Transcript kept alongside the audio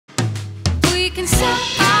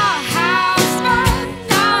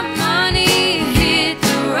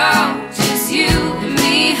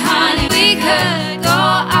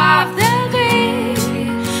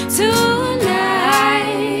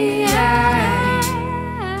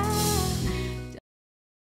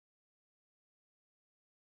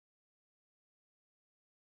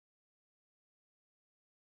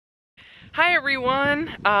Hi everyone,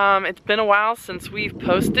 it's been a while since we've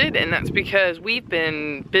posted, and that's because we've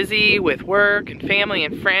been busy with work and family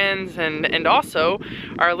and friends, and also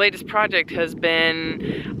our latest project has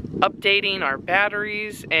been updating our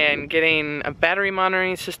batteries and getting a battery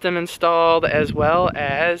monitoring system installed, as well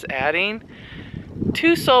as adding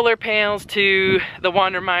 2 solar panels to the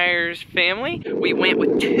Wandermeyer's family. We went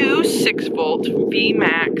with two 6-volt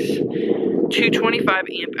VMAX 225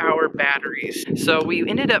 amp hour batteries. So we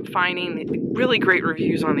ended up finding really great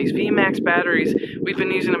reviews on these VMAX batteries. We've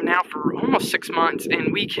been using them now for almost 6 months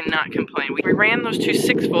and we cannot complain. We ran those two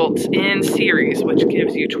 6 volts in series, which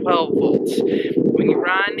gives you 12 volts. When you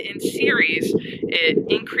run in series, it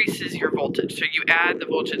increases your voltage, so you add the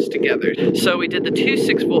voltage together. So we did the two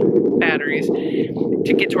 6-volt batteries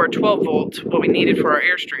to get to our 12 volts, what we needed for our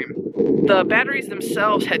Airstream. The batteries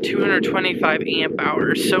themselves had 225 amp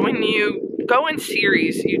hours, so when you go in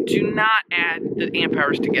series, you do not add the amp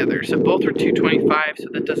hours together. So both are 225, so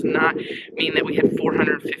that does not mean that we had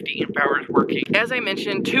 450 amp hours working. As I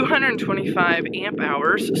mentioned, 225 amp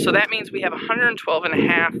hours, so that means we have 112 and a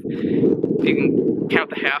half, if you can count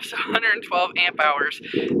the half, so 112 amp hours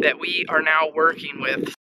that we are now working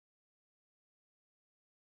with.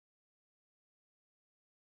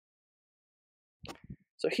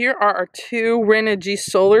 So here are our two Renogy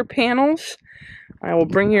solar panels. I will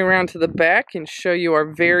bring you around to the back and show you our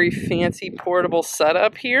very fancy portable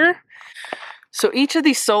setup here. So each of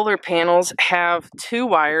these solar panels have 2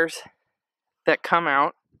 wires that come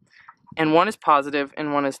out, and one is positive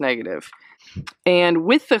and one is negative. And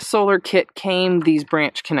with the solar kit came these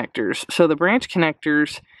branch connectors. So the branch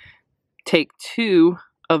connectors take 2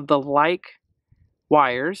 of the like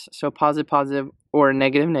wires, so positive, positive, or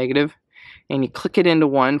negative, negative, and you click it into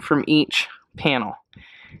one from each panel.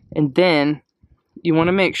 And then you want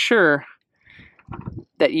to make sure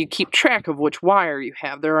that you keep track of which wire you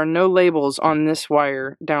have. There are no labels on this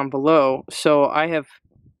wire down below, so I have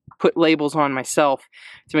put labels on myself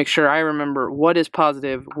to make sure I remember what is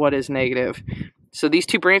positive, what is negative. So these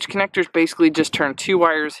 2 branch connectors basically just turn 2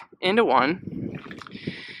 wires into one,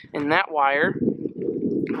 and that wire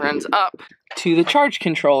runs up to the charge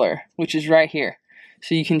controller, which is right here.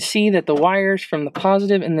 So you can see that the wires from the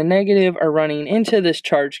positive and the negative are running into this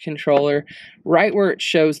charge controller right where it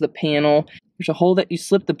shows the panel. There's a hole that you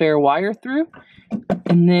slip the bare wire through,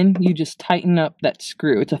 and then you just tighten up that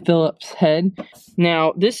screw. It's a Phillips head.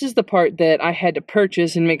 Now, this is the part that I had to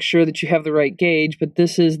purchase and make sure that you have the right gauge, but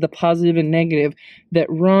this is the positive and negative that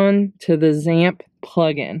run to the ZAMP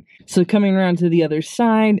plug-in. So coming around to the other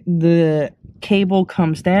side, the cable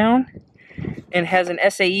comes down and has an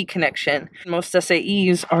SAE connection. Most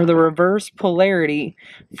SAEs are the reverse polarity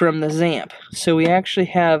from the ZAMP. So we actually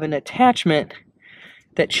have an attachment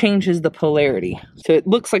that changes the polarity. So it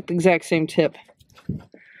looks like the exact same tip,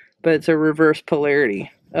 but it's a reverse polarity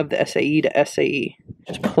of the SAE to SAE.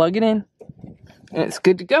 Just plug it in, and it's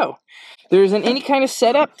good to go. There isn't any kind of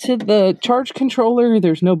setup to the charge controller.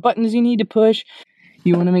 There's no buttons you need to push.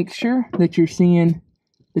 You want to make sure that you're seeing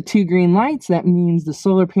the 2 green lights. That means the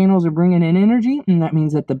solar panels are bringing in energy, and that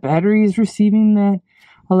means that the battery is receiving that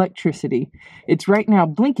electricity. It's right now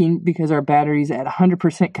blinking because our battery's at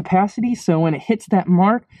 100% capacity, so when it hits that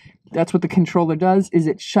mark, that's what the controller does, is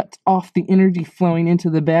it shuts off the energy flowing into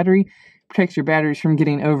the battery, protects your batteries from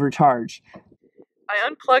getting overcharged. I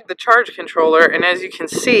unplugged the charge controller, and as you can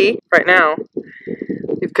see right now,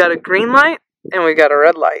 we've got a green light and we got a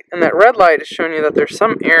red light, and that red light is showing you that there's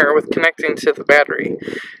some error with connecting to the battery.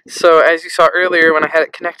 So as you saw earlier, when I had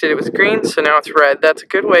it connected, it was green, so now it's red. That's a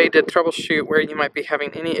good way to troubleshoot where you might be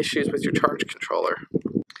having any issues with your charge controller.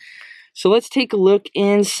 So let's take a look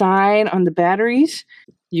inside on the batteries.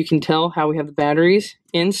 You can tell how we have the batteries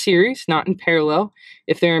in series, not in parallel.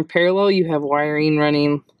 If they're in parallel, you have wiring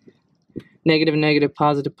running negative, negative,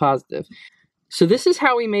 positive, positive. So this is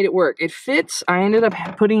how we made it work. It fits. I ended up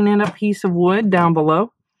putting in a piece of wood down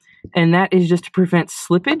below, and that is just to prevent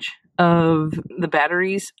slippage of the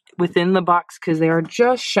batteries within the box because they are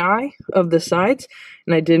just shy of the sides,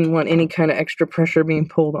 and I didn't want any kind of extra pressure being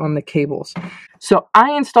pulled on the cables. So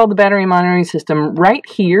I installed the battery monitoring system right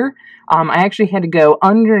here. I actually had to go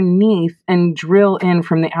underneath and drill in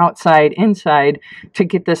from the outside inside to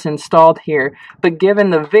get this installed here. But given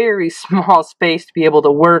the very small space to be able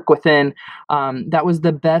to work within, that was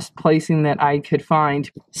the best placing that I could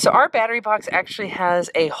find. So our battery box actually has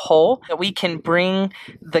a hole that we can bring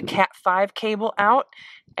the Cat 5 cable out,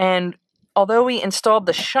 and although we installed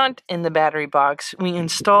the shunt in the battery box, we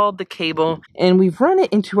installed the cable and we've run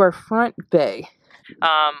it into our front bay.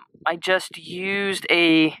 I just used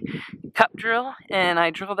a cup drill and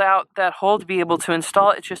I drilled out that hole to be able to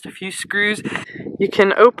install it. It's just a few screws. you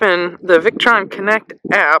can open the VICTRON Connect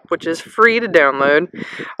app, which is free to download.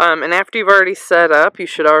 And after you've already set up, you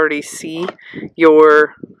should already see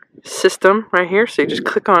your system right here. So you just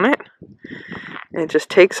click on it. And it just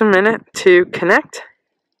takes a minute to connect.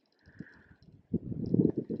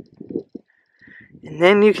 And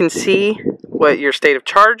then you can see what your state of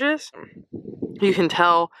charge is. You can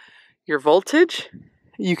tell your voltage.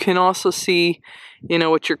 You can also see, you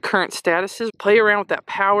know, what your current status is. Play around with that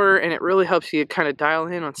power, and it really helps you kind of dial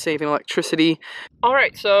in on saving electricity.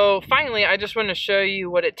 Alright, so finally I just want to show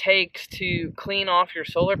you what it takes to clean off your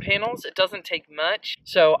solar panels. It doesn't take much,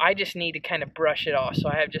 so I just need to kind of brush it off. So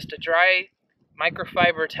I have just a dry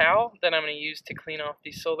microfiber towel that I'm going to use to clean off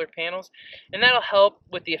these solar panels, and that'll help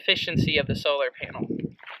with the efficiency of the solar panel.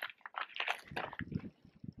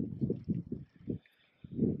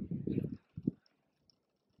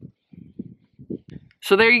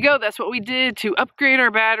 So there you go, that's what we did to upgrade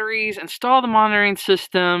our batteries, install the monitoring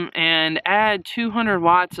system, and add 200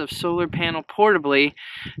 watts of solar panel portably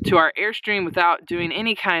to our Airstream without doing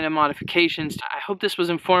any kind of modifications. I hope this was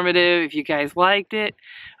informative. If you guys liked it,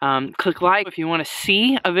 click like. If you want to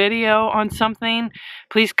see a video on something,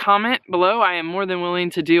 please comment below. I am more than willing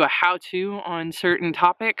to do a how-to on certain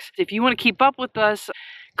topics. If you want to keep up with us,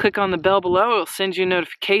 click on the bell below. It'll send you a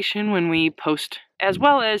notification when we post. As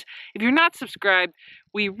well as, if you're not subscribed,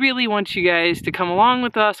 we really want you guys to come along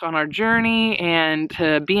with us on our journey and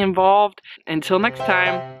to be involved. Until next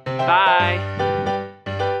time, bye.